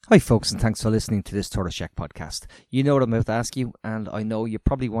Hi folks, and thanks for listening to this Tortoise Shack podcast. You know what I'm about to ask you, and I know you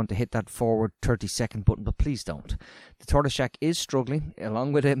probably want to hit that forward 30-second button, but please don't. The Tortoise Shack is struggling,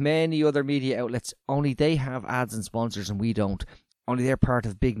 along with many other media outlets. Only they have ads and sponsors and we don't. Only they're part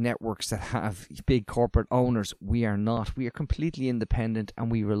of big networks that have big corporate owners. We are not. We are completely independent, and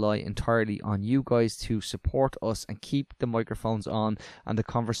we rely entirely on you guys to support us and keep the microphones on and the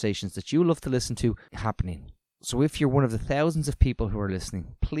conversations that you love to listen to happening. So if you're one of the thousands of people who are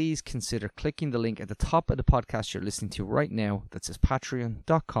listening, please consider clicking the link at the top of the podcast you're listening to right now that says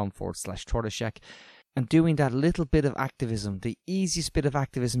patreon.com/tortoiseshack and doing that little bit of activism, the easiest bit of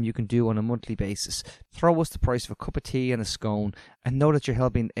activism you can do on a monthly basis. Throw us the price of a cup of tea and a scone and know that you're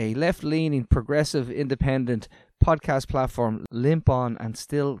helping a left-leaning, progressive, independent podcast platform limp on and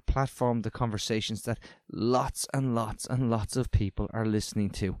still platform the conversations that lots and lots and lots of people are listening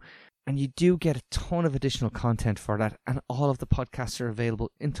to. And you do get a ton of additional content for that, and all of the podcasts are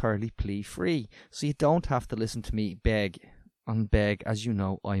available entirely plea-free. So you don't have to listen to me beg, as you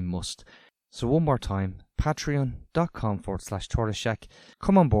know I must. So one more time, patreon.com/tortoiseshack.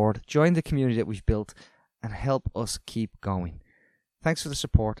 Come on board, join the community that we've built, and help us keep going. Thanks for the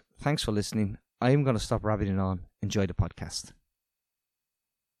support. Thanks for listening. I'm going to stop rabbiting on. Enjoy the podcast.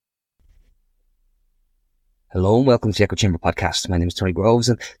 Hello and welcome to the Echo Chamber Podcast. My name is Tony Groves,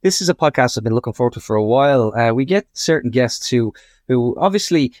 and this is a podcast I've been looking forward to for a while. We get certain guests who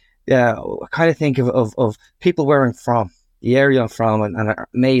obviously kind of think of people where I'm from, the area I'm from, and are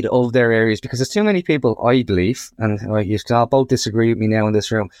made of their areas, because there's too many people, I believe, and you can all both disagree with me now in this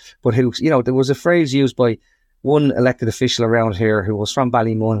room, but who, there was a phrase used by one elected official around here who was from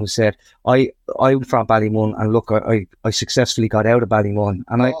Ballymun who said, I'm from Ballymun, and look, I successfully got out of Ballymun,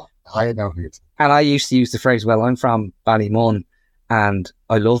 and I know it. And I used to use the phrase, well, I'm from Ballymun and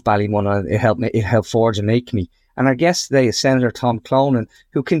I love Ballymun, and it helped forge and make me. And our guest today is Senator Tom Clonan,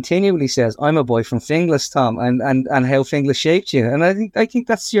 who continually says, I'm a boy from Finglas, Tom, and how Finglas shaped you. And I think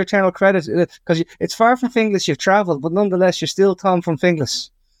that's your eternal credit, because it's far from Finglas you've travelled, but nonetheless, you're still Tom from Finglas.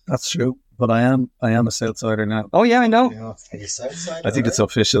 That's true. But I am a Southsider now. Oh yeah, I know. Yeah, are you Southsider? I think it's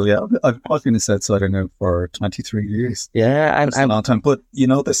official. Yeah, I've been a Southsider now for 23 years. Yeah, and a long time. But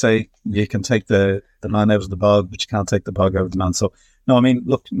they say you can take the man out of the bog, but you can't take the bog out of the man. So no, I mean,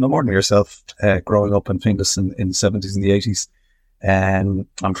 look, no more than yourself. Growing up in Finglas in the 70s and the 80s, and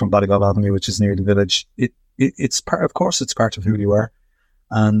I'm from Ballygob Avenue, which is near the village. It's part, of course, it's part of who you are.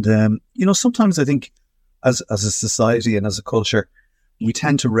 And sometimes I think as a society and as a culture, we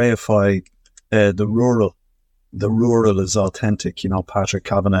tend to reify the rural. The rural is authentic, Patrick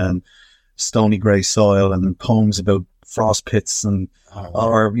Kavanagh and stony grey soil and poems about frost pits but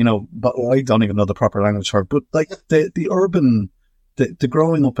I don't even know the proper language for it. But like the urban, the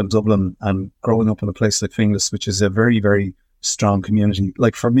growing up in Dublin and growing up in a place like Finglas, which is a very, very strong community.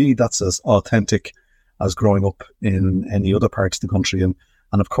 Like for me, that's as authentic as growing up in any other parts of the country. And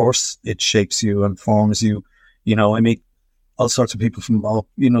of course, it shapes you and forms you. I meet all sorts of people from all,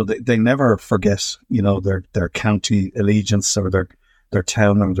 they never forget, their county allegiance or their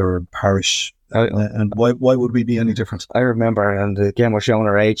town or their parish. And why would we be any different? I remember, and again, we're showing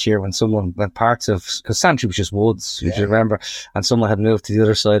our age here, when someone went parts of, because Santry was just woods, if you remember, and someone had moved to the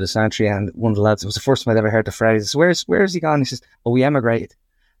other side of Santry, and one of the lads, it was the first time I'd ever heard the phrase, where's he gone? He says, oh, we emigrated.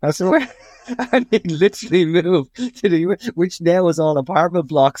 I said, where? And he literally moved to which now is all apartment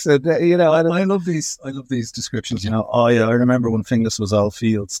blocks, and I love these descriptions. I remember when Finglas was all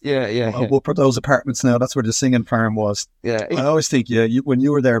fields. Yeah. We'll put those apartments now. That's where the singing farm was. Yeah. I always think, when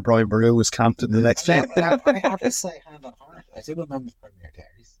you were there, Brian Baru was camped in the next I have to say, hand on heart, I do remember Premier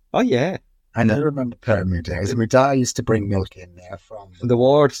Dairies. Oh yeah. I do remember Premier Dairies. My dad used to bring milk in there from the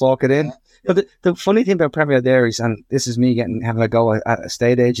ward, walk it in. Yeah. But the funny thing about Premier Dairies, and this is me having a go at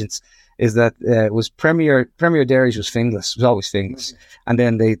estate agents, is that was Premier Dairies was Finglas, was always Finglas, and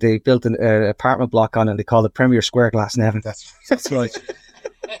then they built an apartment block on it, and they called it Premier Square Glasnevin. That's right.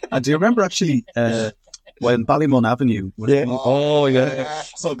 And do you remember actually when Ballymun Avenue was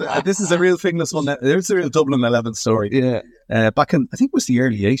So this is a real Finglas one. There's a real Dublin 11 story. Yeah. Back in, I think it was the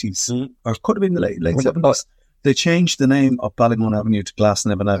early 80s, or it could have been the late 70s. They changed the name of Ballymun Avenue to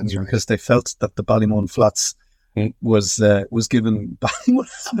Glasnevin Avenue because they felt that the Ballymun Flats was giving Ballymun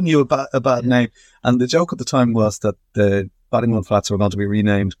Avenue a bad name. And the joke at the time was that the Ballymun Flats were going to be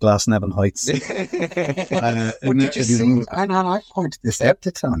renamed Glasnevin Heights. Did you see, and I pointed this out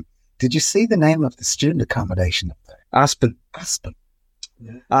to Tom, did you see the name of the student accommodation up there? Aspen.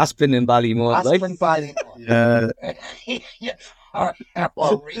 Yeah. Aspen in Ballymun. Aspen, Ballymun. Yeah.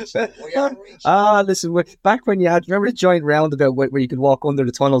 Listen, back when you had, remember the giant roundabout where you could walk under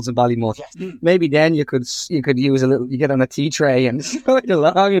the tunnels in Ballymote? Yes. Maybe then you could use you get on a tea tray and go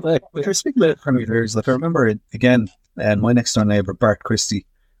along. We're speaking about Premier Dairies. Like I remember it again, and my next door neighbour, Bart Christie,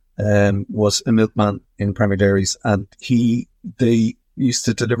 was a milkman in Premier Dairies, and they used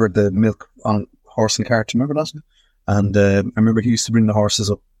to deliver the milk on horse and cart. Do you remember that? And I remember he used to bring the horses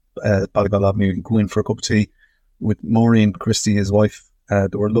up Ballyball Avenue and go in for a cup of tea with Maureen Christie, his wife. They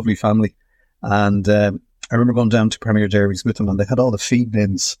were a lovely family. And I remember going down to Premier Dairies with them, and they had all the feed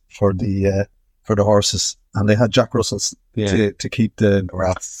bins for the horses, and they had Jack Russells to keep the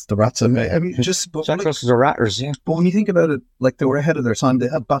rats away. I mean, Jack Russells are ratters, yeah. But when you think about it, like they were ahead of their time. They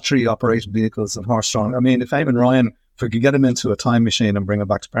had battery operated vehicles and horse-drawn. I mean, if Eamon Ryan, if we could get him into a time machine and bring him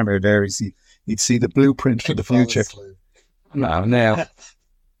back to Premier Dairies, he'd see the blueprint for the future. No.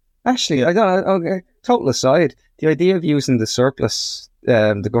 Actually, I don't know. Okay, total aside, the idea of using the surplus,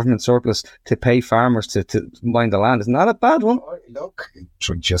 the government surplus, to pay farmers to mine the land is not a bad one. Look,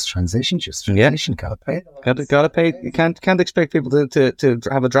 just transition. Gotta pay. Gotta pay. You can't expect people to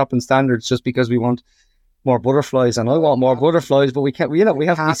have a drop in standards just because we want more butterflies, and I want more butterflies, but we can't. We have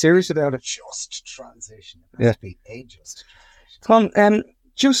to be serious about it. Just transition. It has to be a just transition. Tom,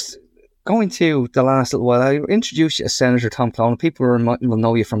 just going to the last little while, I introduced you as Senator Tom Clonan. People will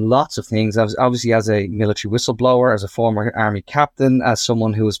know you from lots of things. Obviously, as a military whistleblower, as a former army captain, as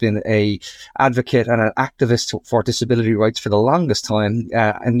someone who has been a advocate and an activist for disability rights for the longest time.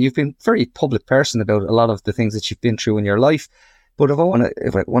 And you've been a very public person about a lot of the things that you've been through in your life. But if I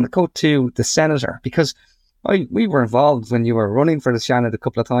want to go to the Senator, because we were involved when you were running for the Shannon a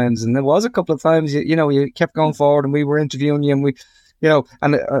couple of times, and there was a couple of times you kept going forward, and we were interviewing you, and we.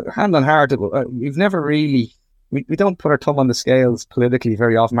 And hand on heart, we've never really, we don't put our thumb on the scales politically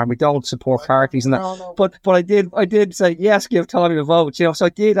very often, and we don't support parties and that. No. But I did say, yes, give Tommy a vote, so I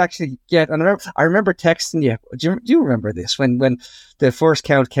did actually get, and I remember texting you. Do you remember this? When the first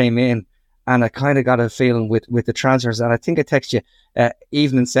count came in, and I kind of got a feeling with the transfers, and I think I texted you,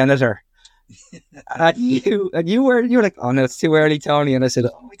 evening Senator. And you were like, oh no, it's too early, Tony. And I said,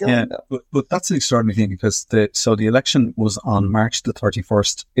 oh, we don't know. But that's an extraordinary thing, because the election was on March the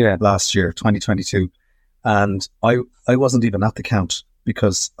 31st last year, 2022, and I wasn't even at the count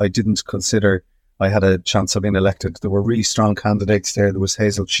because I didn't consider I had a chance of being elected. There were really strong candidates there. There was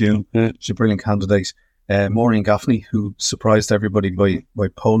Hazel Tune, she's a brilliant candidate. Maureen Gaffney, who surprised everybody by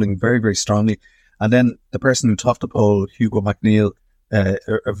polling very, very strongly, and then the person who topped the poll, Hugo McNeil.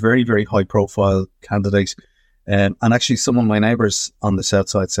 A very, very high profile candidate. And actually some of my neighbours on the south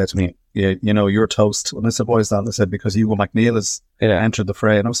side said to me, you're toast. And I said, why is that? And they said, because Hugo McNeil has entered the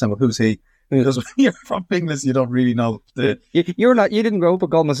fray. And I was saying, well, who's he? Because when you're from Pinglas, you don't really know. You didn't grow up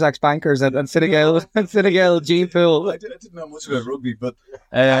with Goldman Sachs bankers and Finnegal Gene Pool. I didn't know much about rugby, but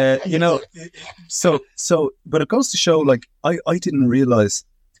but it goes to show, like, I didn't realise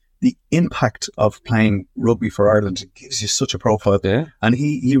the impact of playing rugby for Ireland. It gives you such a profile. Yeah. And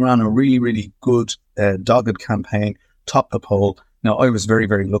he ran a really, really good, dogged campaign, topped the poll. Now, I was very,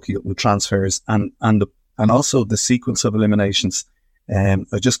 very lucky with transfers and also the sequence of eliminations.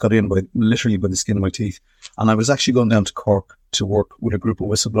 I just got in literally by the skin of my teeth. And I was actually going down to Cork to work with a group of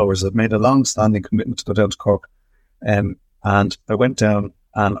whistleblowers. I've made a long-standing commitment to go down to Cork. And I went down,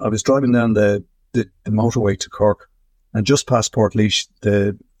 and I was driving down the motorway to Cork. And just past Portlaoise,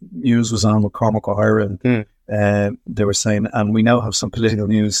 the news was on with Cormac O'Hara, and they were saying, and we now have some political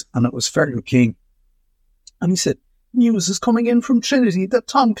news, and it was Fergal King. And he said, news is coming in from Trinity that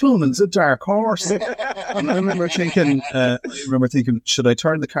Tom Clonan's a dark horse. And I remember thinking, should I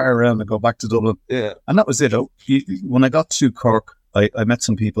turn the car around and go back to Dublin? Yeah. And that was it. When I got to Cork, I met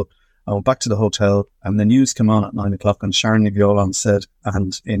some people. I went back to the hotel, and the news came on at 9:00, and Sharon Violan said,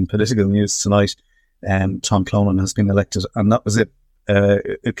 and in political news tonight, Tom Clonan has been elected, and that was it.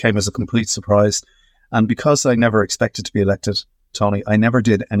 It came as a complete surprise, and because I never expected to be elected, Tony, I never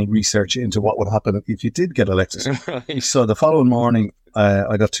did any research into what would happen if you did get elected. Right. So the following morning,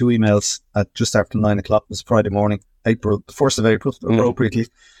 I got 2 emails at just after 9:00. It was Friday morning, the 1st of April, appropriately,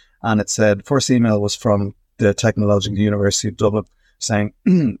 and it said, first email was from the Technological University of Dublin saying,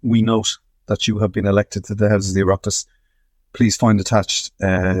 we note that you have been elected to the House of the Oireachtas. Please find attached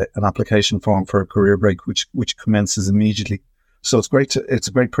an application form for a career break, which commences immediately. So it's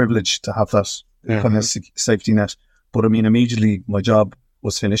a great privilege to have that kind of safety net. But I mean, immediately my job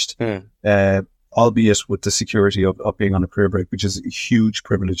was finished, albeit with the security of being on a career break, which is a huge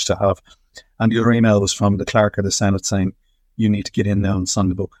privilege to have. And the other email was from the clerk of the Senate saying, you need to get in now and sign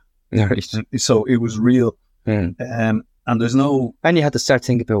the book. Right. So it was real. there's no... And you had to start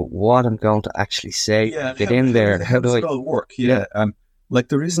thinking about what I'm going to actually say, get in there. How does it all work? Yeah. Like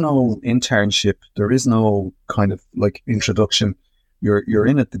there is no internship. There is no kind of like introduction. You're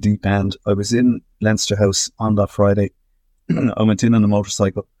in at the deep end. I was in Leinster House on that Friday. I went in on a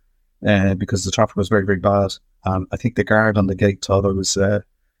motorcycle because the traffic was very, very bad. I think the guard on the gate thought I was a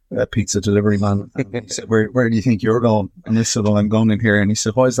pizza delivery man. And he said, where do you think you're going? And I said, well, I'm going in here. And he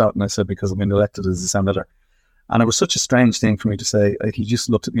said, why is that? And I said, because I've been elected as a senator. And it was such a strange thing for me to say. He just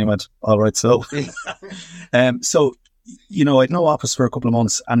looked at me and went, all right, so. So, you know, I had no office for a couple of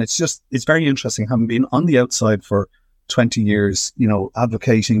months. And it's very interesting having been on the outside for 20 years, you know,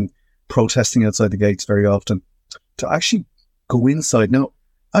 advocating, protesting outside the gates very often, to actually go inside. Now,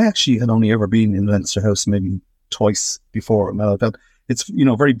 I actually had only ever been in Leinster House maybe twice before. It's, you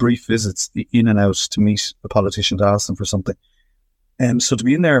know, very brief visits in and out to meet a politician to ask them for something. So to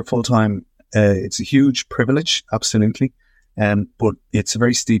be in there full time, it's a huge privilege, absolutely. But it's a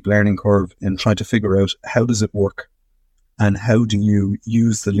very steep learning curve in trying to figure out how does it work and how do you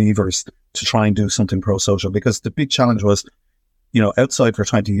use the levers to try and do something pro-social. Because the big challenge was, you know, outside for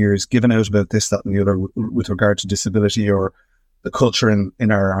 20 years, giving out about this, that and the other with regard to disability or the culture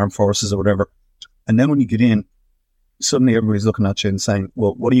in our armed forces or whatever. And then when you get in, suddenly everybody's looking at you and saying,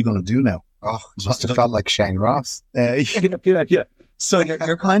 well, what are you going to do now? Oh, it must have felt like Shane Ross. Yeah. So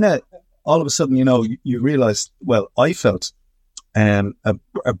you're kind of, all of a sudden, you know, you realize, well, I felt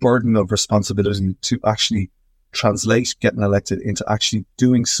a burden of responsibility to actually translate getting elected into actually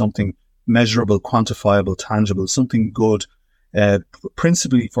doing something measurable, quantifiable, tangible, something good,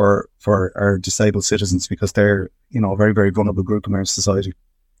 principally for our disabled citizens, because they're, you know, a very, very vulnerable group in our society.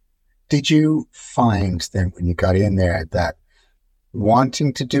 Did you find then when you got in there that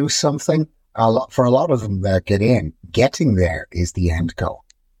wanting to do something, for a lot of them that get in, getting there is the end goal?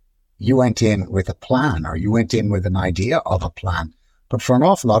 You went in with a plan, or you went in with an idea of a plan. But for an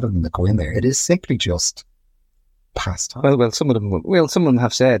awful lot of them that go in there, it is simply just pastime. Well, some of them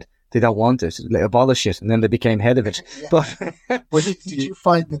have said they don't want it, they abolish it, and then they became head of it. Yeah. But did you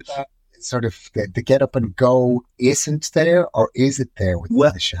find that sort of the get up and go isn't there, or is it there with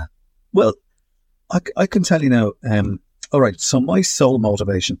the Shan? Well, I can tell you now, all right, so my sole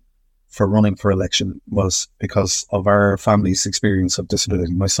motivation for running for election was because of our family's experience of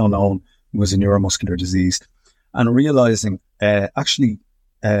disability. My son Owen was a neuromuscular disease, and realising,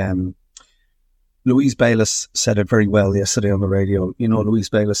 Louise Bayliss said it very well yesterday on the radio. You know Louise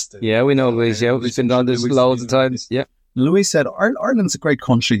Bayliss? Yeah, we know Louise. Yeah, we've been on this loads of times. Yeah. Louise said, Ireland's a great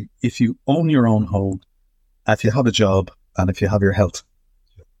country if you own your own home, if you have a job, and if you have your health.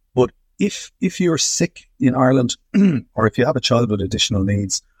 But if you're sick in Ireland, or if you have a child with additional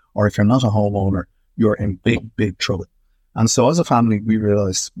needs, or if you're not a homeowner, you're in big, big trouble. And so as a family, we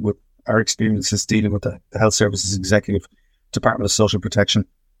realised with our experiences dealing with the Health Services Executive, Department of Social Protection,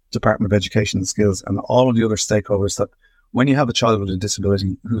 Department of Education and Skills, and all of the other stakeholders, that when you have a child with a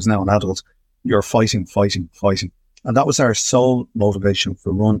disability who's now an adult, you're fighting. And that was our sole motivation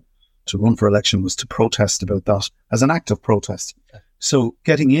to run for election, was to protest about that as an act of protest. So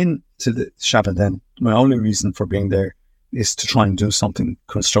getting into the Shabbat then, my only reason for being there is to try and do something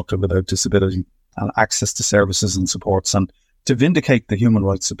constructive about disability and access to services and supports, and to vindicate the human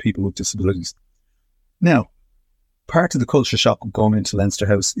rights of people with disabilities. Now, part of the culture shock of going into Leinster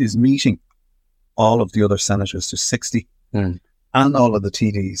House is meeting all of the other senators, there's 60, and all of the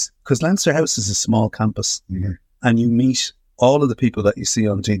TDs, because Leinster House is a small campus, and you meet all of the people that you see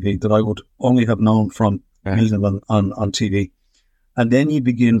on TV that I would only have known from meeting them on TV. And then you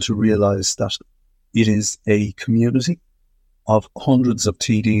begin to realise that it is a community of hundreds of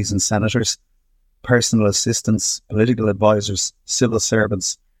TDs and senators, personal assistants, political advisors, civil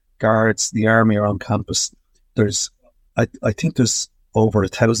servants, guards, the army are on campus. I think there's over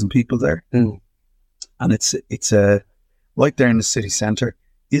 1,000 people there. And it's right there in the city centre.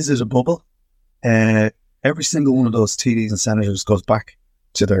 Is it a bubble? Every single one of those TDs and senators goes back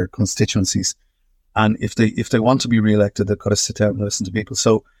to their constituencies. And if they want to be re-elected, they've got to sit down and listen to people.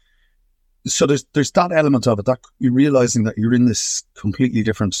 So there's that element of it, that you're realising that you're in this completely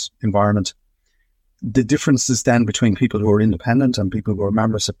different environment. The differences then between people who are independent and people who are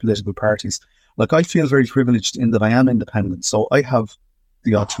members of political parties. Like, I feel very privileged in that I am independent. So I have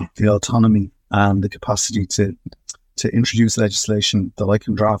the autonomy and the capacity to introduce legislation that I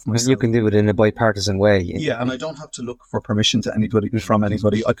can draft myself. You can do it in a bipartisan way. Yeah, and I don't have to look for permission to anybody from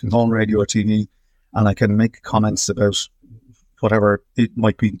anybody. I can go on radio or TV and I can make comments about whatever it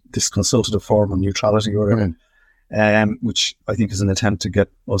might be, this consultative form on neutrality or whatever, which I think is an attempt to get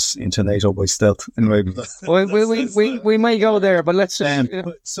us into NATO by stealth. Anyway, we may go there, but let's.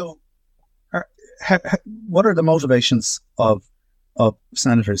 So what are the motivations of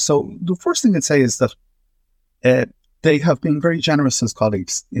senators? So the first thing I'd say is that they have been very generous as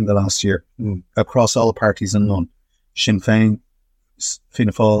colleagues in the last year across all parties and none. Sinn Féin,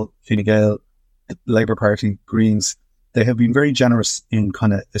 Fianna Fáil, Fine Gael, Labour Party, Greens. They have been very generous in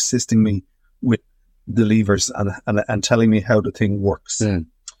kind of assisting me with the levers and telling me how the thing works.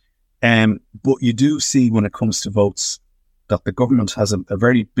 But you do see when it comes to votes that the government has a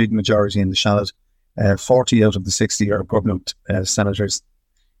very big majority in the Shannon. 40 out of the 60 are government senators.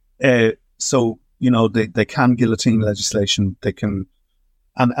 So, they can guillotine legislation. They can,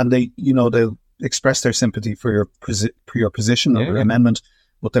 and they, they'll express their sympathy for your position or your amendment,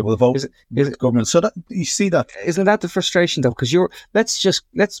 but they will vote with the government. So that you see that. Isn't that the frustration though? Because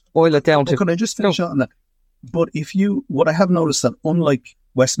let's boil it down to. Can I just finish on that? But what I have noticed that unlike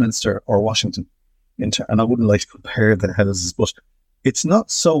Westminster or Washington, and I wouldn't like to compare the houses, but it's not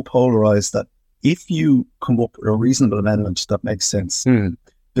so polarized that if you come up with a reasonable amendment that makes sense,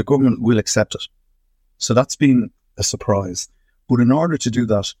 the government will accept it. So that's been a surprise. But in order to do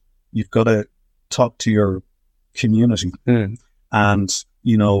that, you've got to talk to your community and,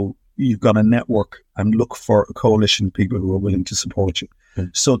 you've got to network and look for a coalition of people who are willing to support you.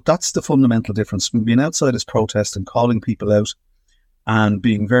 So that's the fundamental difference. We've been outside as protest and calling people out and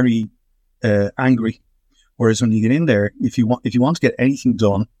being very angry. Whereas when you get in there, if you want to get anything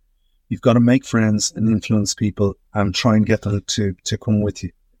done, you've got to make friends and influence people and try and get them to come with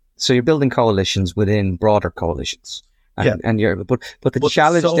you. So you're building coalitions within broader coalitions. And the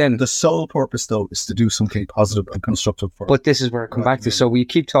challenge then... The sole purpose, though, is to do something positive and constructive for But this is where I come back to. So we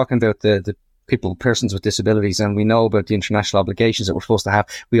keep talking about the persons with disabilities, and we know about the international obligations that we're supposed to have.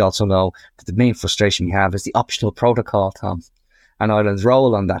 We also know that the main frustration we have is the optional protocol, Tom, and Ireland's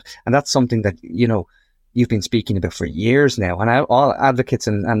role on that. And that's something that, you've been speaking about for years now, and all advocates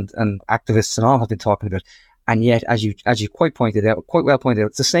and activists and all have been talking about. And yet, as you quite well pointed out,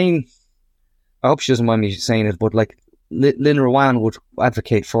 it's the same. I hope she doesn't mind me saying it, but like Lynn Rowan would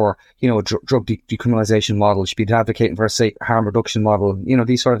advocate for, a drug decriminalisation model. She'd be advocating for a safe harm reduction model,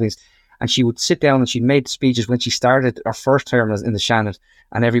 these sort of things. And she would sit down and she made speeches when she started her first term in the Shannon,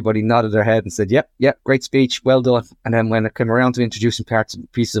 and everybody nodded their head and said, yep, great speech, well done. And then when it came around to introducing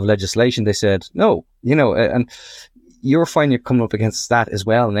pieces of legislation, they said, no, and you're finding you're coming up against that as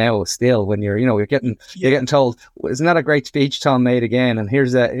well now still when you're getting told, isn't that a great speech Tom made again? And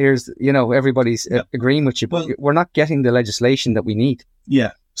here's everybody's agreeing with you, but we're not getting the legislation that we need.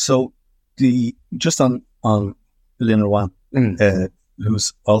 Yeah. So just on Lynn Rowan,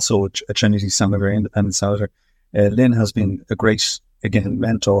 who's also a Trinity senator, independent senator, Lynn has been a great, again,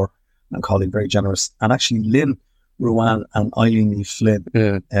 mentor and colleague, very generous. And actually Lynn Rowan and Eileen Lee Flynn,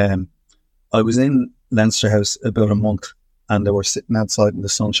 I was in Leinster House about a month and they were sitting outside in the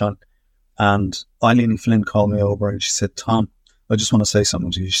sunshine, and Eileen Flynn called me over and she said, Tom, I just want to say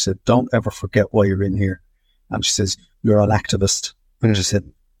something to you. She said, don't ever forget why you're in here. And she says, you're an activist. And she said,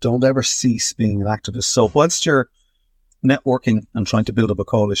 don't ever cease being an activist. So whilst you're networking and trying to build up a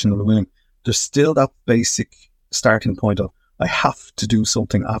coalition of the willing, there's still that basic starting point of, I have to do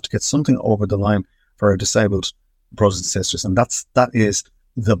something. I have to get something over the line for our disabled brothers and sisters. And that is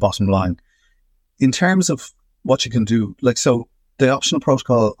the bottom line. In terms of what you can do, so the optional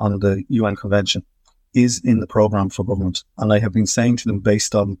protocol on the UN Convention is in the programme for government. And I have been saying to them,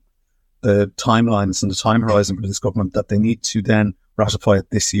 based on the timelines and the time horizon for this government, that they need to then ratify it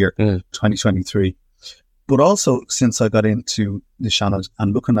this year, 2023. But also, since I got into the Shannon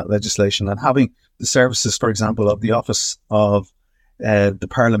and looking at legislation and having the services, for example, of the Office of the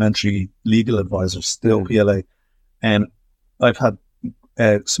Parliamentary Legal Advisors, the OPLA, and I've had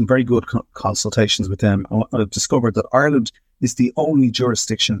some very good consultations with them. I've discovered that Ireland is the only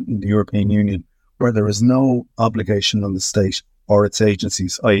jurisdiction in the European Union where there is no obligation on the state or its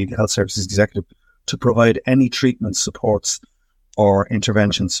agencies, i.e. the Health Services Executive, to provide any treatment, supports or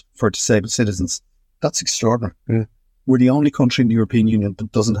interventions for disabled citizens. That's extraordinary. We're the only country in the European Union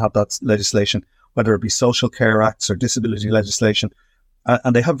that doesn't have that legislation, whether it be social care acts or disability legislation.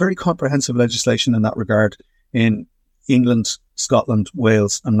 And they have very comprehensive legislation in that regard in England, Scotland,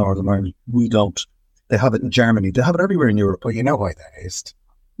 Wales and Northern Ireland. We don't. They have it in Germany. They have it everywhere in Europe. But you know why that is?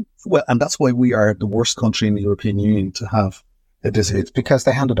 Well, and that's why we are the worst country in the European Union to have it. It's because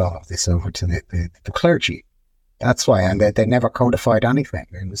they handed all of this over to the clergy. That's why. And they never codified anything.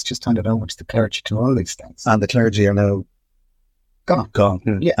 It was just handed over to the clergy to all these things. And the clergy are now gone.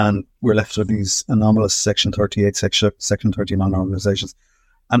 Yeah. And we're left with these anomalous Section 38, Section 39 organisations.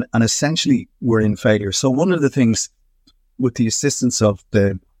 And essentially, we're in failure. So one of the things, with the assistance of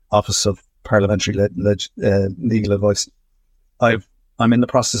the Office of Parliamentary Legal Advice, I'm in the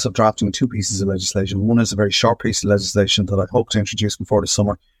process of drafting 2 pieces of legislation. One is a very short piece of legislation that I hope to introduce before the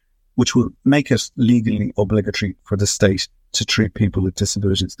summer, which will make it legally obligatory for the state to treat people with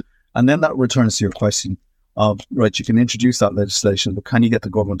disabilities. And then that returns to your question of, right, you can introduce that legislation, but can you get the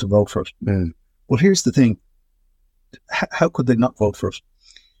government to vote for it? Well, here's the thing. How could they not vote for it?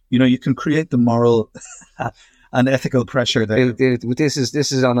 You know, you can create the moral and ethical pressure there. This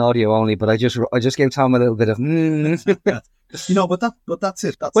is on audio only, but I just gave Tom a little bit of You know, but that's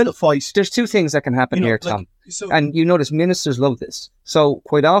it. That's the fight. There's 2 things that can happen here, Tom. And you notice ministers love this. So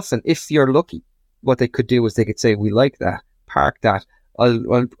quite often, if you're lucky, what they could do is they could say, we like that, park that,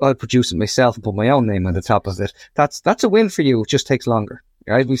 I'll produce it myself and put my own name on the top of it. That's a win for you. It just takes longer,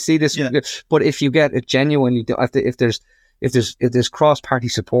 right? We see this, but if you get it genuinely, if there's cross-party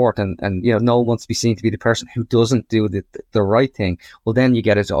support and you know, no one wants to be seen to be the person who doesn't do the right thing, well, then you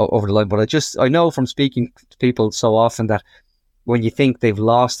get it over the line. But I know from speaking to people so often that when you think they've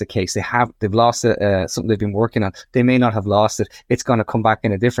lost a case, they've lost something they've been working on, they may not have lost it. It's going to come back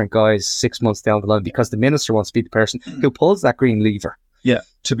in a different guise 6 months down the line because the minister wants to be the person who pulls that green lever. Yeah,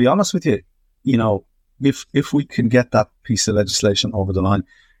 to be honest with you, you know, if we can get that piece of legislation over the line,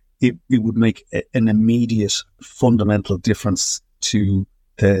 it would make an immediate fundamental difference to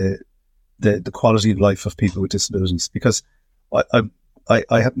the quality of life of people with disabilities. Because I'm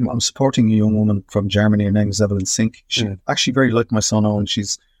supporting a young woman from Germany. Her name is Evelyn Sink. She actually very like my son Owen.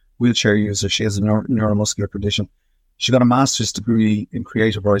 She's a wheelchair user. She has a neuromuscular condition. She got a master's degree in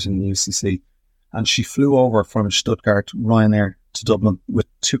creative writing in the UCC, and she flew over from Stuttgart, Ryanair, to Dublin with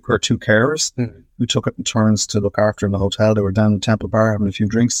two carers who took it in turns to look after her in the hotel. They were down in Temple Bar having a few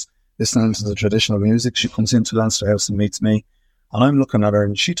drinks, listening to the traditional music. She comes into Leinster House and meets me, and I'm looking at her,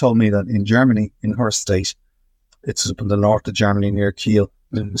 and she told me that in Germany, in her state, it's up in the north of Germany near Kiel,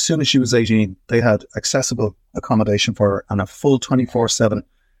 as soon as she was 18, they had accessible accommodation for her and a full 24/7,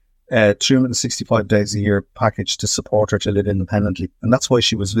 365 days a year package to support her to live independently. And that's why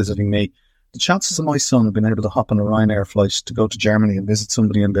she was visiting me. The chances of my son being able to hop on a Ryanair flight to go to Germany and visit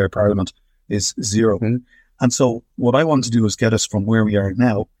somebody in their parliament is zero. And so what I want to do is get us from where we are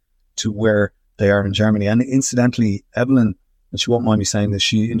now to where they are in Germany. And incidentally, Evelyn, and she won't mind me saying this,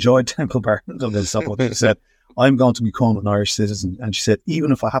 she enjoyed Temple Bar. That's what she said. I'm going to become an Irish citizen. And she said,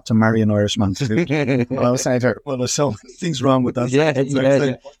 even if I have to marry an Irishman to do it. Well, I was saying to her, well, there's so many things wrong with that.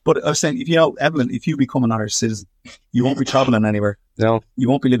 Yeah. But I was saying, Evelyn, if you become an Irish citizen, you won't be travelling anywhere. No. You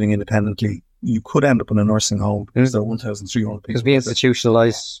won't be living independently. You could end up in a nursing home because there are 1,300 people. Because we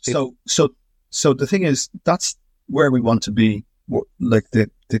institutionalise people. So the thing is, that's where we want to be, like the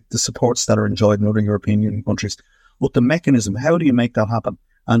supports that are enjoyed in other European Union countries. But the mechanism, how do you make that happen?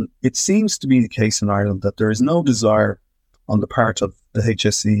 And it seems to be the case in Ireland that there is no desire on the part of the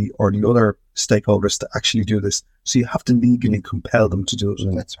HSE or the other stakeholders to actually do this. So you have to legally compel them to do it.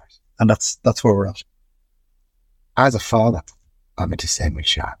 That's right. And that's where we're at. As a father, I'm a disabled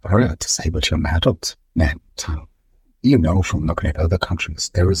child, or a disabled young adult now. So you know from looking at other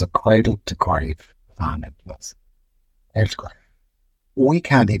countries, there is a cradle to grave van in place. We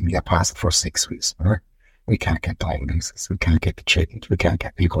can't even get past the first 6 weeks, right? We can't get diagnosis. We can't get the treatment. We can't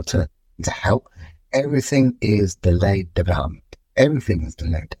get people to help. Everything is delayed development. Everything is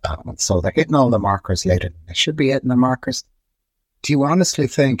delayed development. So they're hitting all the markers later than they should be hitting the markers. Do you honestly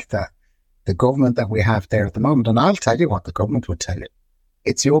think that the government that we have there at the moment, and I'll tell you what the government would tell you,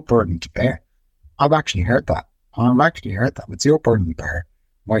 it's your burden to bear. I've actually heard that. It's your burden to bear.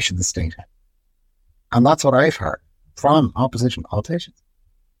 Why should the state help? And that's what I've heard from opposition politicians.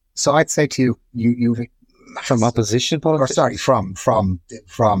 So I'd say to you from opposition politicians? Or sorry,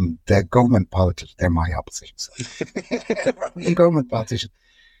 from the government politicians. They're my opposition. From the government politicians.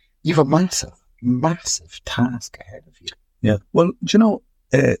 You have a massive task ahead of you. Yeah. Well, do you know,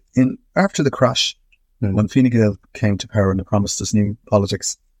 after the crash, when Fine Gael came to power and they promised us new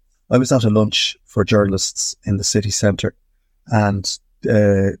politics, I was at a lunch for journalists in the city centre, and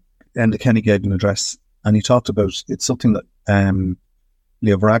Enda Kenny gave an address, and he talked about, it's something that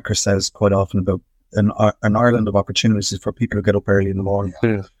Leo Varadkar says quite often about an Ireland of opportunities for people who get up early in the morning.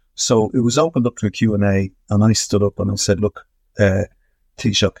 Yeah. So it was opened up to a Q&A, and I stood up and I said, look,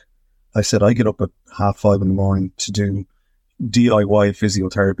 Taoiseach, I said, I get up at 5:30 in the morning to do DIY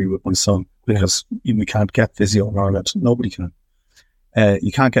physiotherapy with my son because we can't get physio in Ireland. Nobody can.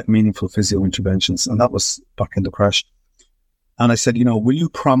 You can't get meaningful physio interventions. And that was back in the crash. And I said, will you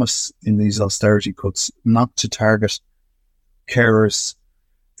promise in these austerity cuts not to target carers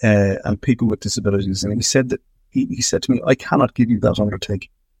and people with disabilities? And he said that he said to me, I cannot give you that undertaking.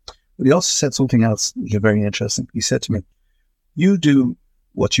 But he also said something else very interesting. He said to me, you do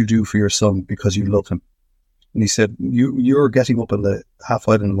what you do for your son because you love him. And he said, you're getting up in the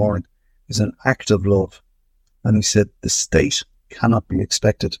 5:30 in the morning is an act of love. And he said, the state cannot be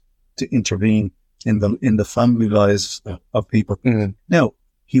expected to intervene in the family lives of people. Mm. Now,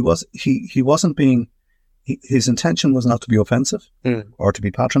 he wasn't being, his intention was not to be offensive or to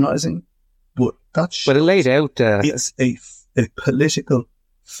be patronizing, but that's, but it laid out, it's a political,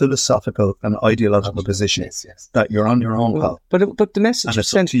 philosophical and ideological position that you're on your own, pal. But the message And was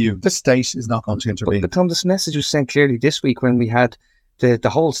it's up sent to you. The state is not going to intervene. But Tom, this message was sent clearly this week when we had the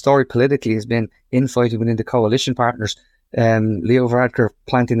whole story politically has been infighting within the coalition partners. Leo Varadkar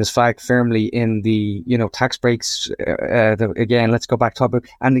planting his flag firmly in the, tax breaks. Again, let's go back to it.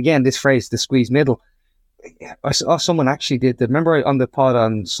 And again, this phrase, the squeeze middle. I saw someone actually did. Remember on the pod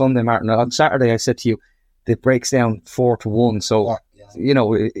on Sunday, Martin, on Saturday, I said to you, it breaks down 4-1. So,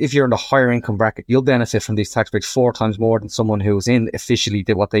 if you're in the higher income bracket, you'll benefit from these tax breaks 4 times more than someone who's in officially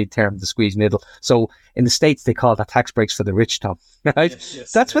did what they term the squeeze middle. So in the States, they call that tax breaks for the rich, Tom. Right?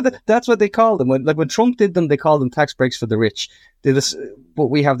 Yes, that's what they call them. When Trump did them, they called them tax breaks for the rich. But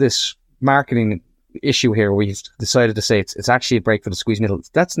we have this marketing issue here. We've decided to say it's actually a break for the squeeze middle.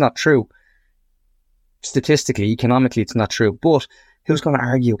 That's not true. Statistically, economically, it's not true. But who's going to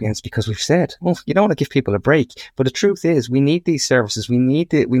argue against? Because we've said, you don't want to give people a break. But the truth is, we need these services. We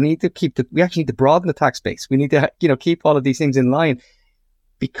actually need to broaden the tax base. We need to, keep all of these things in line,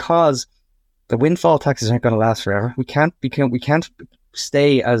 because the windfall taxes aren't going to last forever. We can't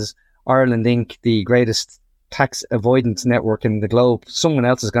stay as Ireland Inc., the greatest tax avoidance network in the globe. Someone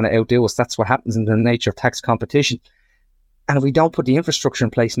else is going to outdo us. That's what happens in the nature of tax competition. And if we don't put the infrastructure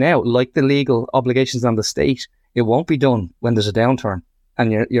in place now, like the legal obligations on the state, it won't be done when there's a downturn.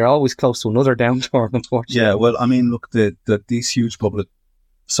 And you're always close to another downturn, unfortunately. Yeah, well, I mean, look, these huge budget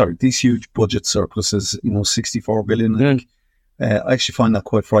surpluses, 64 billion, I think, I actually find that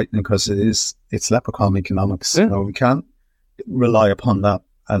quite frightening, because it's leprechaun economics. Yeah. We can't rely upon that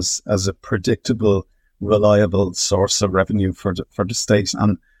as a predictable, reliable source of revenue for the state.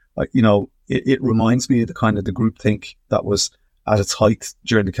 And, it reminds me of the kind of the groupthink that was at its height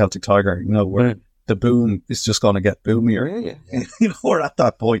during the Celtic Tiger, where the boom is just going to get boomier. Yeah. We're at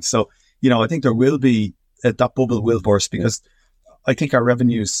that point. So, I think there will be, that bubble will burst, because I think our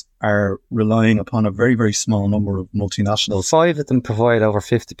revenues are relying upon a very, very small number of multinationals. 5 of them provide over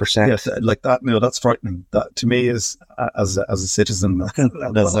 50%. Yes, like that. That's frightening. That to me is, as a citizen.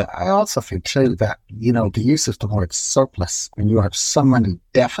 I also feel too that, the use of the word surplus, when you have so many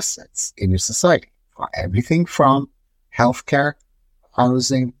deficits in your society, for everything from healthcare,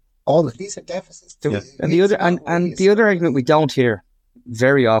 housing, all of these are deficits. Yeah. And the other argument we don't hear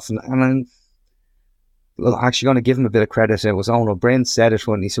very often, and I'm actually going to give him a bit of credit. It was Owen O'Brien said it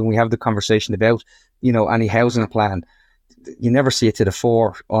when he said, when we have the conversation about, any housing plan, you never see it to the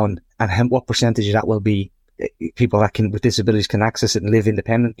fore on, and what percentage of that will be people that with disabilities can access it and live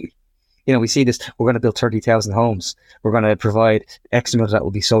independently. We see this, we're going to build 30,000 homes. We're going to provide X amount of that will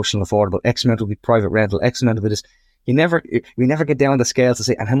be social and affordable. X amount will be private rental. X amount of it is, we never get down the scale to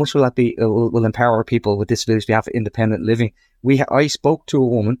say, and how much will that be, will empower people with disabilities to have independent living. I spoke to a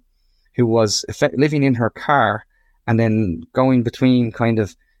woman who was living in her car and then going between kind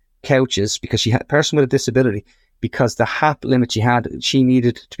of couches, because she had a person with a disability, because the HAP limit she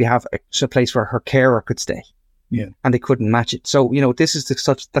needed to have a place where her carer could stay. Yeah. And they couldn't match it. So, this is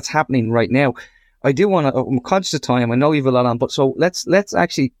that's happening right now. I do want to, I'm conscious of time. I know you've a lot on, but so let's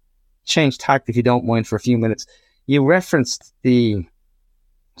actually change tact, if you don't mind, for a few minutes. You referenced the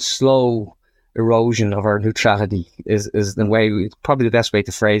slow erosion of our neutrality is the way, probably the best way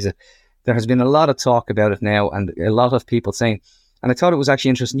to phrase it. There has been a lot of talk about it now, and a lot of people saying, and I thought it was actually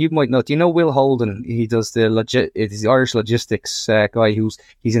interesting. You might know, do you know Will Holden? He does he's the Irish logistics guy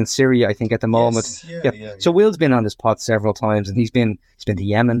he's in Syria, I think, at the moment. Yes. Yeah. So Will's been on this pod several times, and he's been to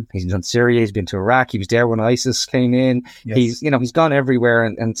Yemen, he's done Syria, he's been to Iraq, he was there when ISIS came in. Yes. He's gone everywhere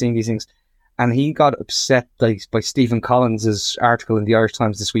and seen these things. And he got upset by Stephen Collins's article in the Irish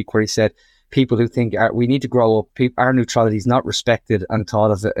Times this week, where he said, people who think we need to grow up, our neutrality is not respected and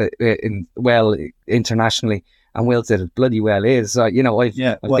thought of internationally. And Will said it bloody well is.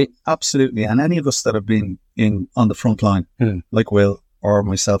 Absolutely. And any of us that have been on the front line, like Will or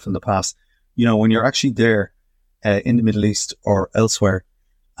myself in the past, when you're actually there in the Middle East or elsewhere,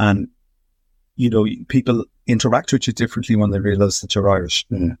 and people interact with you differently when they realize that you're Irish,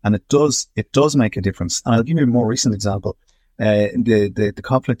 and it does make a difference. And I'll give you a more recent example. The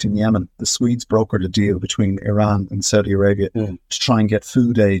conflict in Yemen, the Swedes brokered a deal between Iran and Saudi Arabia to try and get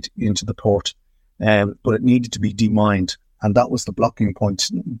food aid into the port, but it needed to be demined, and that was the blocking point.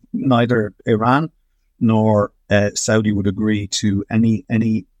 Neither Iran nor Saudi would agree to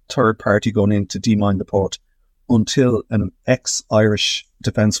any third party going in to demine the port. until an ex-Irish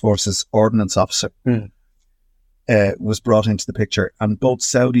Defence Forces ordnance officer was brought into the picture, and both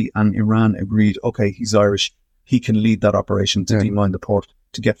Saudi and Iran agreed, okay, he's Irish, he can lead that operation to demine the port,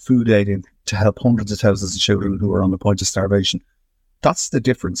 to get food aid in, to help hundreds of thousands of children who are on the point of starvation. That's the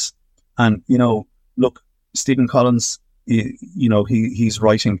difference. And, look, Stephen Collins, he's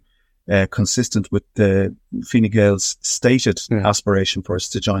writing consistent with the Fine Gael's stated aspiration for us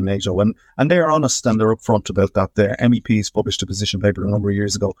to join NATO. And they're honest and they're upfront about that. The MEPs published a position paper a number of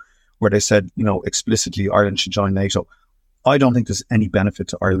years ago where they said, explicitly Ireland should join NATO. I don't think there's any benefit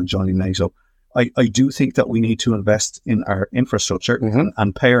to Ireland joining NATO. I do think that we need to invest in our infrastructure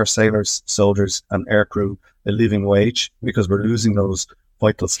and pay our sailors, soldiers and aircrew a living wage, because we're losing those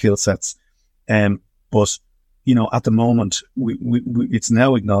vital skill sets. But at the moment, it's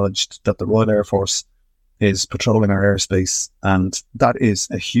now acknowledged that the Royal Air Force is patrolling our airspace, and that is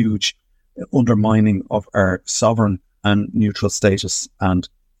a huge undermining of our sovereign and neutral status. And,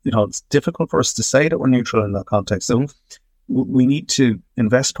 it's difficult for us to say that we're neutral in that context. So we need to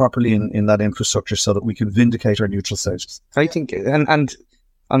invest properly in that infrastructure so that we can vindicate our neutral status. I think, and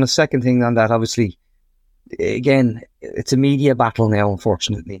on the second thing on that, obviously, again, it's a media battle now,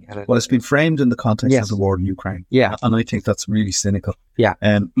 unfortunately. Well, it's been framed in the context of the war in Ukraine. Yeah. And I think that's really cynical. Yeah.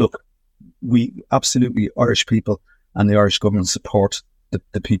 Look, we absolutely, Irish people and the Irish government support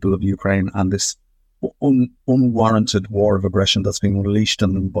the people of Ukraine and this unwarranted war of aggression that's being unleashed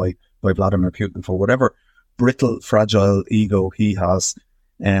on them by Vladimir Putin for whatever brittle, fragile ego he has.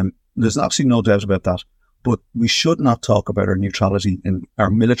 There's absolutely no doubt about that. But we should not talk about our neutrality, in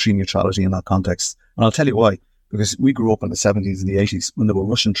our military neutrality in that context. And I'll tell you why. Because we grew up in the 70s and the 80s when there were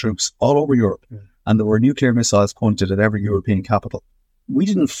Russian troops all over Europe and there were nuclear missiles pointed at every European capital. We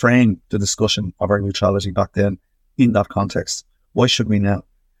didn't frame the discussion of our neutrality back then in that context. Why should we now?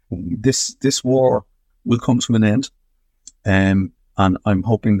 This war will come to an end. And I'm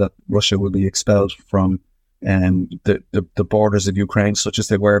hoping that Russia will be expelled from the borders of Ukraine, such as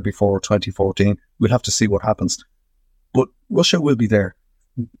they were before 2014. We'll have to see what happens. But Russia will be there.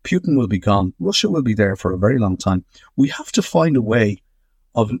 Putin will be gone. Russia will be there for a very long time. We have to find a way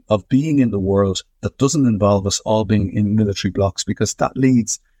of being in the world that doesn't involve us all being in military blocks, because that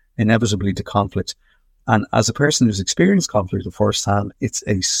leads inevitably to conflict. And as a person who's experienced conflict at first hand, it's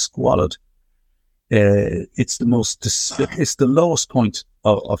a squalid. It's the lowest point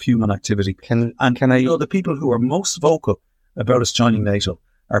of human activity. The people who are most vocal about us joining NATO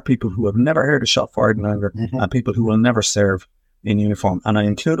are people who have never heard a shot fired in anger and people who will never serve in uniform. And I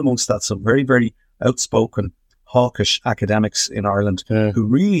include amongst that some very, very outspoken, hawkish academics in Ireland who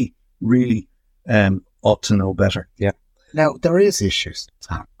really, really ought to know better. Yeah. Now, there is issues,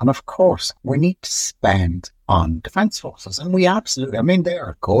 Sam, and of course, we need to spend on defence forces, and we absolutely, they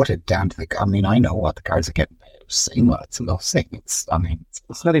are quoted down to I know what the guards are getting paid. Saying what it's nothing. It's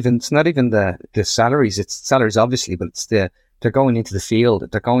not even the salaries. It's salaries, obviously, but it's they're going into the field.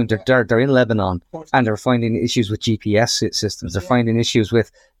 They're in Lebanon, and they're finding issues with GPS systems. They're finding issues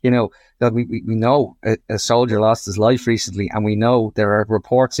with, that we know a soldier lost his life recently, and we know there are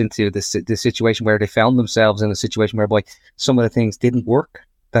reports into the situation where they found themselves in a situation whereby some of the things didn't work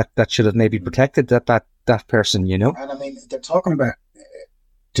that should have maybe protected that person, And they're talking about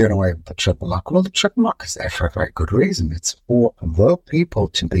doing away with the triple lock. Well, the triple lock is there for a very good reason. It's for the people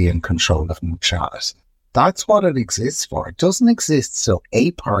to be in control of neutrality. That's what it exists for. It doesn't exist so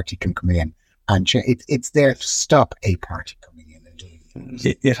a party can come in and it's there to stop a party coming in and doing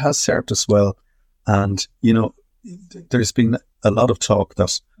it. It has served us well. And, there's been a lot of talk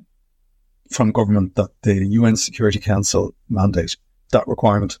from government that the UN Security Council mandate, that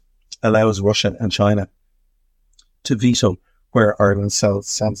requirement, allows Russia and China to veto where Ireland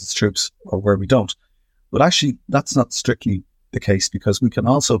sends its troops or where we don't. But actually, that's not strictly the case, because we can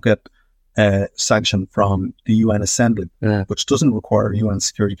also get sanction from the UN Assembly, which doesn't require a UN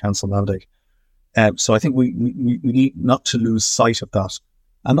Security Council mandate. So I think we need not to lose sight of that.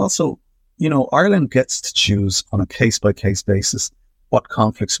 And also, Ireland gets to choose on a case-by-case basis what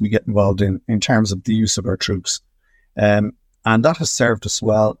conflicts we get involved in terms of the use of our troops. And that has served us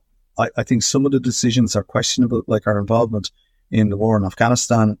well. I think some of the decisions are questionable, like our involvement in the war in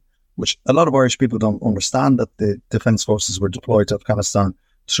Afghanistan, which a lot of Irish people don't understand, that the Defence Forces were deployed to Afghanistan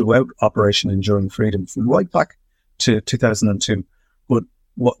throughout Operation Enduring Freedom, right back to 2002. But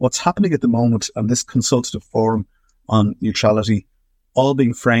what's happening at the moment, and this consultative forum on neutrality, all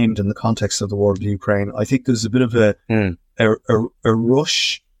being framed in the context of the war of Ukraine, I think there's a bit of a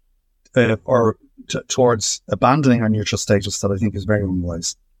rush towards abandoning our neutral status that I think is very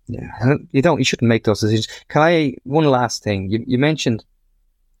unwise. Yeah, you shouldn't make those decisions. One last thing, you mentioned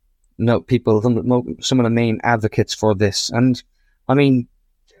people, some of the main advocates for this. And I mean,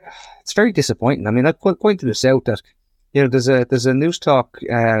 it's very disappointing. I mean, I pointed this out that, there's a News Talk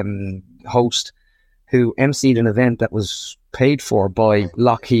host who emceed an event that was paid for by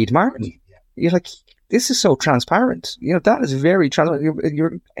Lockheed Martin. You're like, this is so transparent. That is very transparent.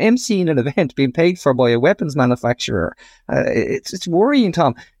 You're emceeing an event being paid for by a weapons manufacturer. It's worrying,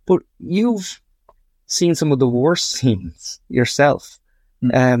 Tom. But you've seen some of the worst scenes yourself.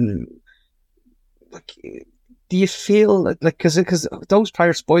 Do you feel like, because those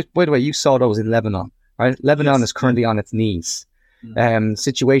pirates, by the way, you saw those in Lebanon, right? Lebanon is currently on its knees.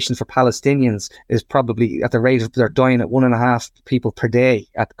 Situation for Palestinians is probably at the rate of they're dying at 1.5 people per day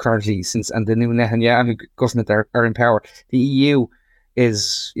currently and the new Netanyahu government are in power. The EU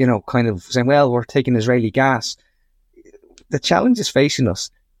is, kind of saying, well, we're taking Israeli gas. The challenge is facing us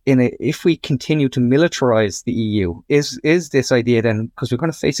if we continue to militarize the EU, is this idea then, because we're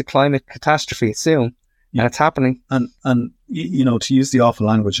going to face a climate catastrophe soon, and it's happening. And to use the awful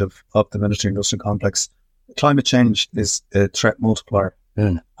language of the military-industrial complex, climate change is a threat multiplier.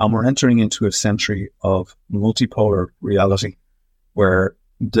 And we're entering into a century of multipolar reality where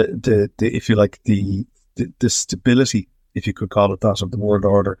the if you like, the stability, if you could call it that, of the world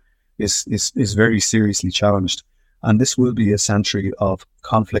order is very seriously challenged. And this will be a century of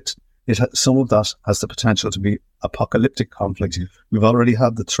conflict. Some of that has the potential to be apocalyptic conflict. We've already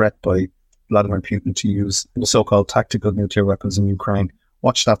had the threat by Vladimir Putin to use the so-called tactical nuclear weapons in Ukraine.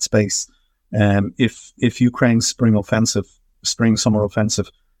 Watch that space. If Ukraine's spring-summer offensive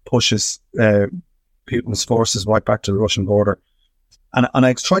pushes Putin's forces right back to the Russian border, and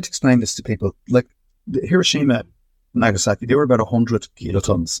I tried to explain this to people, like Hiroshima, Nagasaki, they were about 100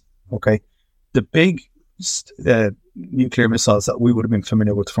 kilotons. Okay, the big nuclear missiles that we would have been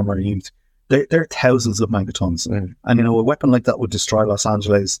familiar with from our youth, they're thousands of megatons, and a weapon like that would destroy Los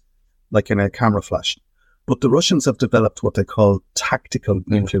Angeles like in a camera flash. But the Russians have developed what they call tactical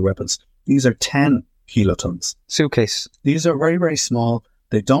nuclear weapons. These are 10 kilotons. Suitcase. These are very, very small.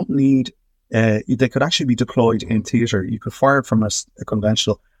 They don't need, they could actually be deployed in theatre. You could fire it from a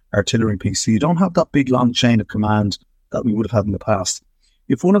conventional artillery piece. So you don't have that big long chain of command that we would have had in the past.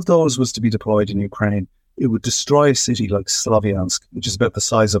 If one of those was to be deployed in Ukraine, it would destroy a city like Slavyansk, which is about the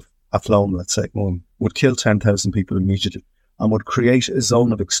size of Athlone, let's say, would kill 10,000 people immediately, and would create a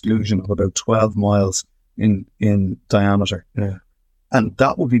zone of exclusion of about 12 miles in diameter. Yeah. And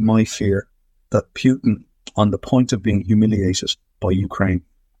that would be my fear, that Putin, on the point of being humiliated by Ukraine,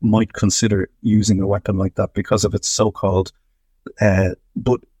 might consider using a weapon like that because of its so-called, because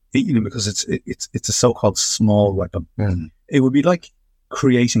it's a so-called small weapon. It would be like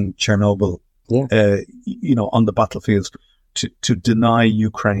creating Chernobyl, on the battlefield to deny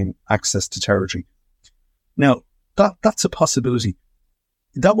Ukraine access to territory. Now, that's a possibility.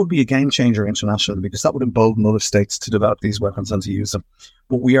 That would be a game changer internationally, because that would embolden other states to develop these weapons and to use them.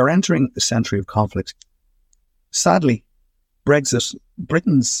 But we are entering a century of conflict. Sadly,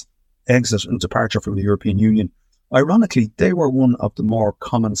 Britain's exit and departure from the European Union, ironically, they were one of the more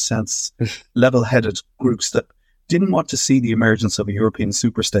common sense, level-headed groups that didn't want to see the emergence of a European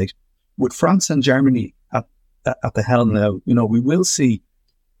superstate. With France and Germany at the helm now, we will see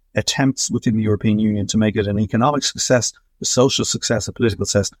attempts within the European Union to make it an economic success, a social success, a political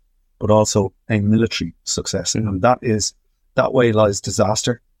success, but also a military success. And that way lies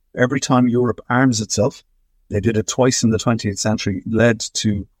disaster. Every time Europe arms itself, they did it twice in the 20th century, led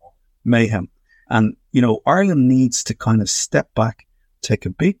to mayhem. And, Ireland needs to kind of step back, take a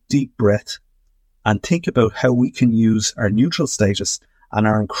big, deep breath, and think about how we can use our neutral status and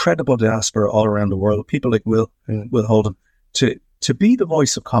our incredible diaspora all around the world, people like Will Holden, to be the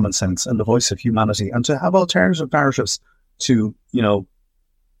voice of common sense and the voice of humanity, and to have alternative narratives to,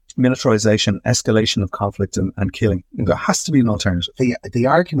 militarization, escalation of conflict and killing. There has to be an alternative. The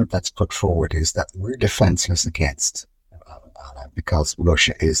argument that's put forward is that we're defenseless against, because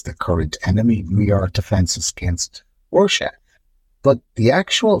Russia is the current enemy, we are defenseless against Russia. But the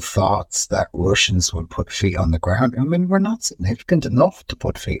actual thoughts that Russians would put feet on the ground, we're not significant enough to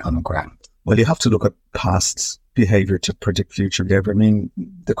put feet on the ground. Well, you have to look at past behavior to predict future behavior.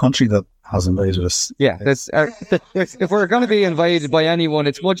 The country that has invaded us. Yeah, if we're going to be invaded by anyone,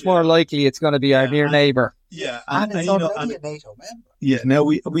 it's much more likely it's going to be our near neighbour. Yeah, and it's already a NATO member. Yeah, now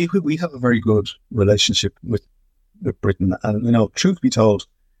we have a very good relationship with Britain, and truth be told,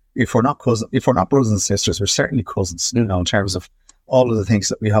 if we're not brothers and sisters, we're certainly cousins. In terms of all of the things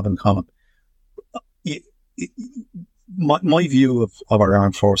that we have in common. My view of our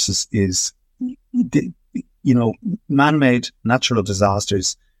armed forces is, man-made natural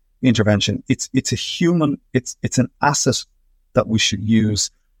disasters intervention. It's an asset that we should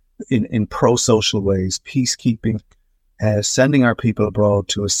use in pro-social ways, peacekeeping, sending our people abroad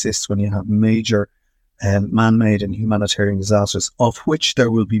to assist when you have major man-made and humanitarian disasters, of which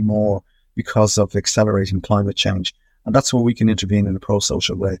there will be more because of accelerating climate change. And that's where we can intervene in a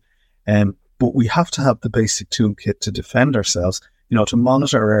pro-social way. But we have to have the basic toolkit to defend ourselves, to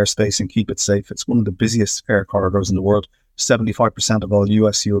monitor our airspace and keep it safe. It's one of the busiest air corridors in the world. 75% of all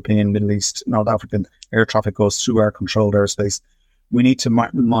US, European, Middle East, North African air traffic goes through our controlled airspace. We need to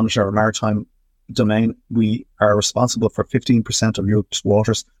monitor our maritime domain. We are responsible for 15% of Europe's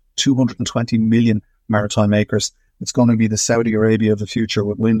waters, 220 million maritime acres. It's going to be the Saudi Arabia of the future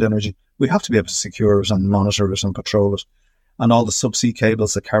with wind energy. We have to be able to secure it and monitor it and patrol it. And all the subsea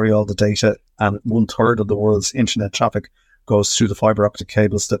cables that carry all the data, and 1/3 of the world's internet traffic goes through the fibre optic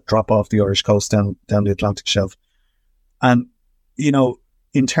cables that drop off the Irish coast down the Atlantic shelf. And,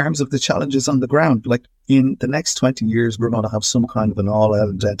 in terms of the challenges on the ground, like in the next 20 years, we're going to have some kind of an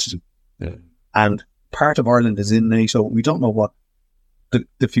all-island entity. Yeah. And part of Ireland is in NATO. We don't know what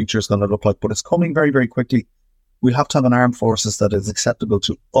the future is going to look like, but it's coming very, very quickly. We'll have to have an armed forces that is acceptable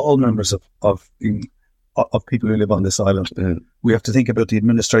to all members of people who live on this island. Yeah. We have to think about the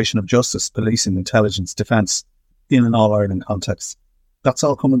administration of justice, policing, intelligence, defence in an all-Ireland context. That's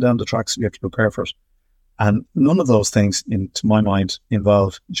all coming down the tracks. We have to prepare for it. And none of those things, to my mind,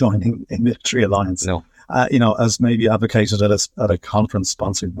 involve joining a military alliance. No. As maybe advocated at a conference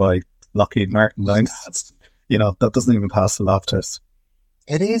sponsored by Lockheed Martin. That doesn't even pass the laugh test.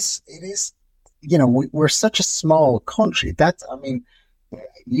 It is. We're such a small country.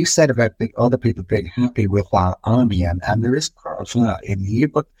 You said about other people being happy with our army, and there is part of that in here,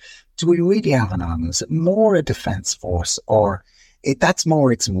 but do we really have an army? Is it more a defence force, or that's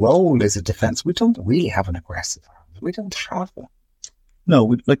more its role as a defence? We don't really have an aggressive army. We don't have one.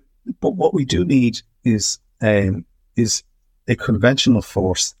 No, but what we do need is a conventional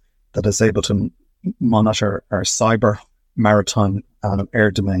force that is able to monitor our cyber, maritime, and air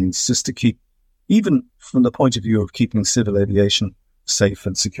domains, just to keep, even from the point of view of keeping civil aviation safe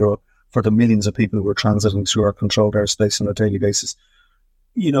and secure for the millions of people who are transiting through our controlled airspace on a daily basis.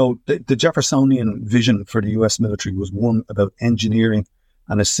 The Jeffersonian vision for the US military was one about engineering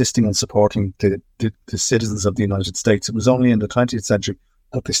and assisting and supporting the citizens of the United States. It was only in the 20th century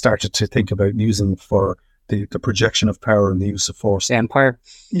that they started to think about using for the projection of power and the use of force. Empire.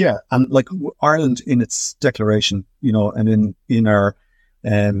 Yeah. And like Ireland in its declaration, and in our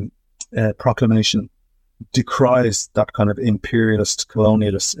proclamation, decries that kind of imperialist,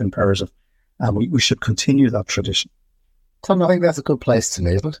 colonialist imperative. And we should continue that tradition. Tom, I think that's a good place to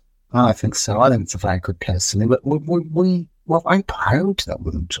leave it. I think so. I think it's a very good place to leave it. I'm proud that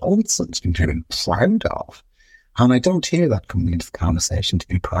William Johnson's been feeling proud of. And I don't hear that coming into the conversation to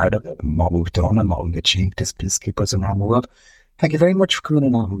be proud of it and what we've done and what we've achieved as peacekeepers around the world. Thank you very much for coming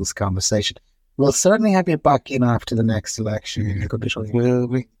along with this conversation. We'll certainly have you back in after the next election.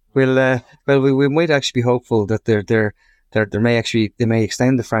 We might actually be hopeful that they may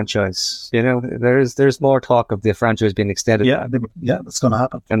extend the franchise. There's more talk of the franchise being extended. Yeah, that's going to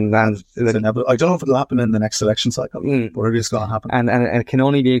happen. And I don't know if it'll happen in the next election cycle, but it is going to happen. And it can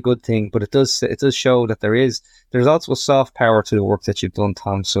only be a good thing. But it does show that there's also a soft power to the work that you've done,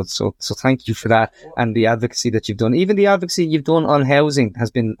 Tom. So thank you for that, and the advocacy that you've done. Even the advocacy you've done on housing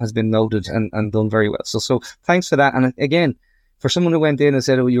has been noted and done very well. So thanks for that. And again, for someone who went in and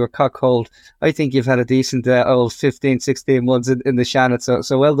said, you were cock cold, I think you've had a decent old 15, 16 months in the Shannon.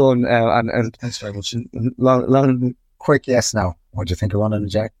 So well done. And thanks very much. Long, quick yes, no. What do you think of running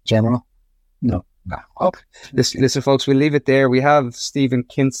in general? No. Okay. Listen, folks, we'll leave it there. We have Stephen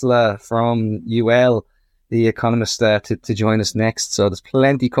Kinsella from UL, the economist, to join us next. So there's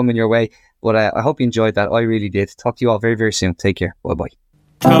plenty coming your way. But I hope you enjoyed that. I really did. Talk to you all very, very soon. Take care. Bye-bye.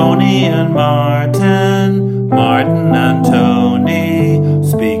 Tony and Martin and Tony,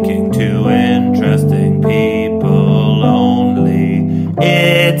 speaking to interesting people only.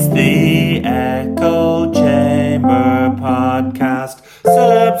 It's the Echo Chamber Podcast.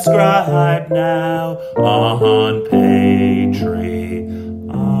 Subscribe now on